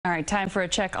All right, time for a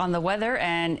check on the weather,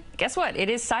 and guess what?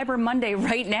 It is Cyber Monday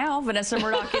right now. Vanessa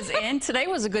Murdock is in. Today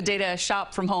was a good day to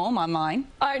shop from home online.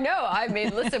 I know. I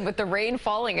mean, listen, with the rain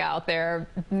falling out there,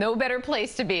 no better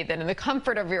place to be than in the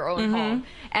comfort of your own home.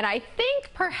 And I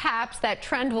think perhaps that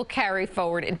trend will carry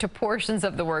forward into portions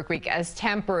of the work week as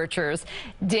temperatures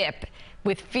dip,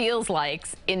 with feels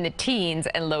likes in the teens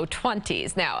and low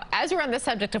 20s. Now, as we're on the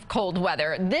subject of cold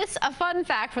weather, a fun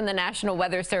fact from the National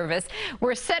Weather Service.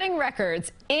 We're setting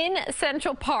records in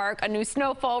Central Park, a new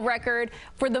snowfall record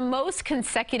for the most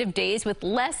consecutive days with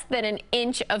less than an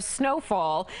inch of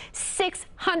snowfall.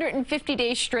 650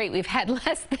 days straight we've had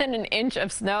less than an inch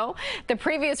of snow. The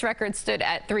previous record stood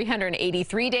at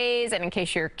 383 days, and in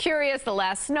case you're curious, the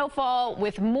last snowfall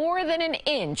with more than an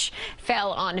inch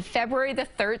fell on February the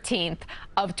 13th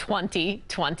of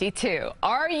 2022.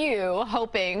 Are you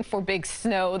hoping for big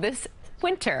snow this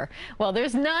winter? Well,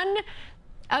 there's none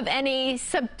of any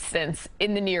substance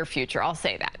in the near future, I'll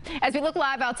say that. As we look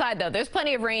live outside, though, there's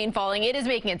plenty of rain falling. It is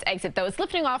making its exit, though. It's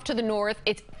lifting off to the north.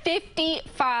 It's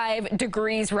 55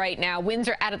 degrees right now. Winds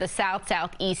are out of the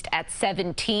south-southeast at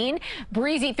 17.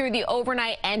 Breezy through the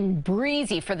overnight and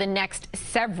breezy for the next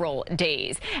several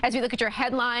days. As we look at your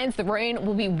headlines, the rain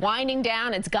will be winding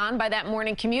down. It's gone by that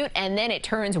morning commute, and then it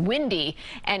turns windy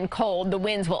and cold. The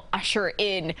winds will usher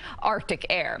in Arctic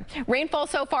air. Rainfall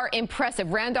so far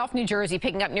impressive. Randolph, New Jersey,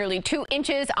 picking up nearly 2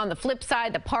 inches. On the flip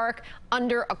side, the Park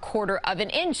under 1/4 of an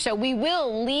inch. So we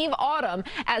will leave autumn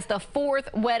as the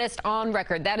 4th wettest on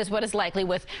record. That is what is likely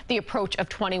with the approach of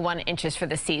 21 inches for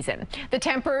the season. The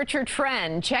temperature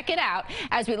trend, check it out.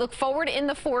 As we look forward in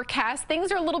the forecast,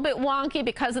 things are a little bit wonky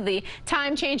because of the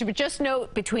time change, but just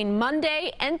note between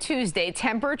Monday and Tuesday,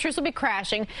 temperatures will be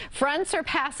crashing. Fronts are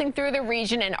passing through the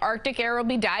region and Arctic air will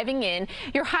be diving in.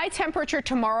 Your high temperature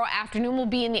tomorrow afternoon will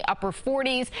be in the upper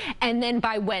 40s, and then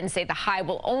by Wednesday, the high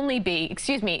will only be,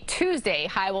 Tuesday,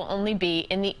 high will only be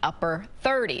in the upper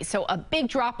 30s. So a big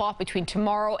drop off between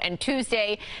tomorrow and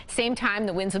Tuesday. Same time,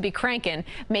 the winds will be cranking,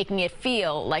 making it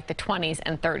feel like the 20s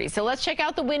and 30s. So let's check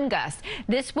out the wind gusts.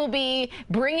 This will be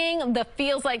bringing the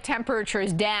feels like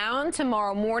temperatures down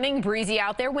tomorrow morning. Breezy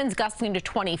out there, winds gusting to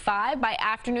 25. By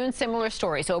afternoon, similar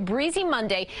story. So a breezy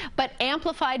Monday, but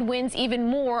amplified winds even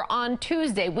more on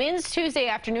Tuesday. Winds Tuesday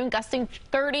afternoon gusting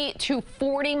 30 to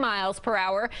 40 miles per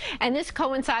hour. And this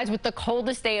coincides with the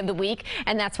coldest day of the week,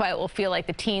 and that's why it will feel like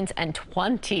the teens and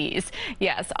 20s,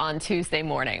 yes, on Tuesday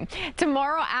morning.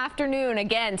 Tomorrow afternoon,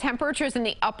 again, temperatures in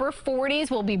the upper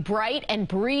 40s will be bright and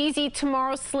breezy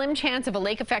tomorrow. Slim chance of a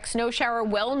lake effect snow shower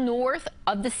well north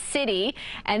of the city.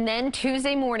 And then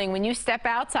Tuesday morning, when you step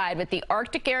outside with the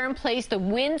Arctic air in place, the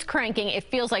winds cranking, it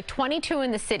feels like 22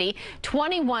 in the city,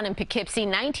 21 in Poughkeepsie,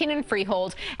 19 in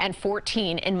Freehold, and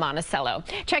 14 in Monticello.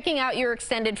 Checking out your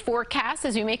extended forecast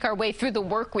as we make our way through the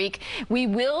work week, we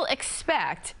will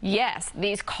expect, yes,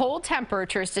 these cold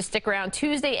temperatures to stick around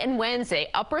Tuesday and Wednesday,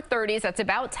 upper 30s. That's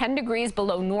about 10 degrees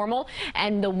below normal,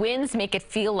 and the winds make it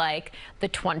feel like the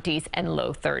 20s and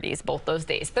low 30s both those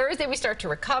days. Thursday, we start to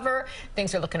recover.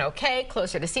 Things are looking okay,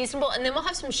 closer to seasonable, and then we'll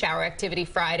have some shower activity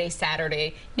Friday,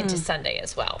 Saturday, into Sunday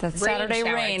as well. That's Saturday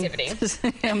rain.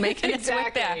 Activity. Making its way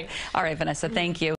back. All right, Vanessa, thank you.